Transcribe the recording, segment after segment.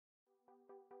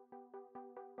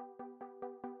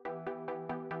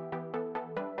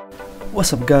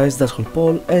What's up guys, that's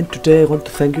Paul, and today I want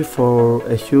to thank you for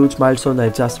a huge milestone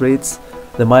I've just reached,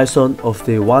 the milestone of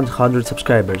the 100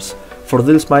 subscribers. For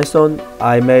this milestone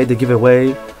I made a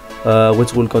giveaway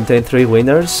which will contain 3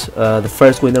 winners. The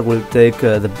first winner will take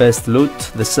the best loot,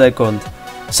 the second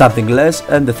something less,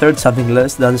 and the third something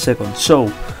less than the second. So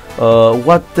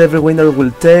what every winner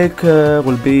will take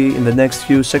will be in the next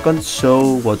few seconds,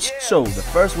 so watch. So the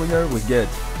first winner will get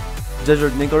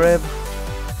Desert Nigorev,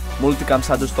 Multicam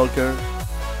Shadow Stalker,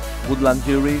 Woodland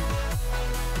Fury,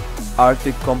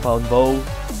 Arctic Compound Bow,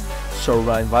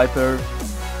 Shoreline Viper,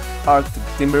 Arctic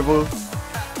Timberwolf,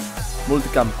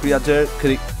 Multicam Creature,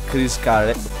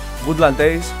 Kriskare, Woodland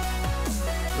Ace,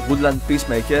 Woodland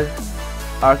Peacemaker,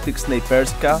 Arctic Sniper,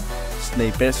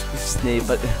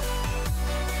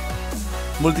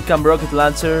 Multicam Rocket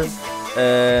Launcher,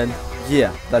 and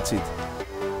yeah, that's it.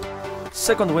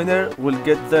 Second winner will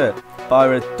get the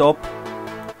Pirate Top,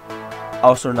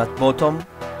 Astronaut Bottom,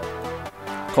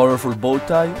 Colorful Bow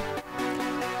Tie,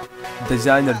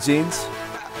 Designer Jeans,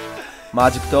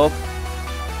 Magic Top,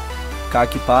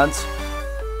 Khaki Pants,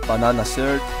 Banana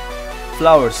Shirt,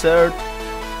 Flower Shirt,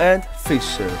 and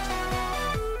Fish Shirt.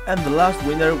 And the last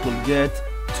winner will get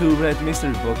 2 red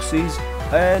mystery boxes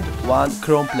and 1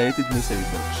 chrome plated mystery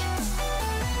box.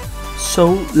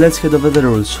 So let's head over the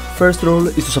rules. First rule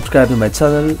is to subscribe to my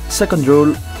channel, second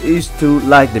rule is to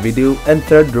like the video, and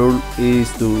third rule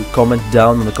is to comment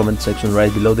down in the comment section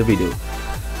right below the video.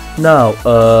 Now,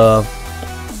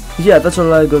 yeah, that's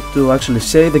all I got to actually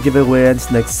say. The giveaway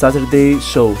ends next Saturday,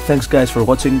 so thanks guys for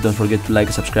watching, don't forget to like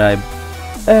and subscribe,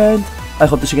 and I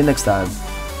hope to see you next time.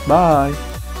 Bye!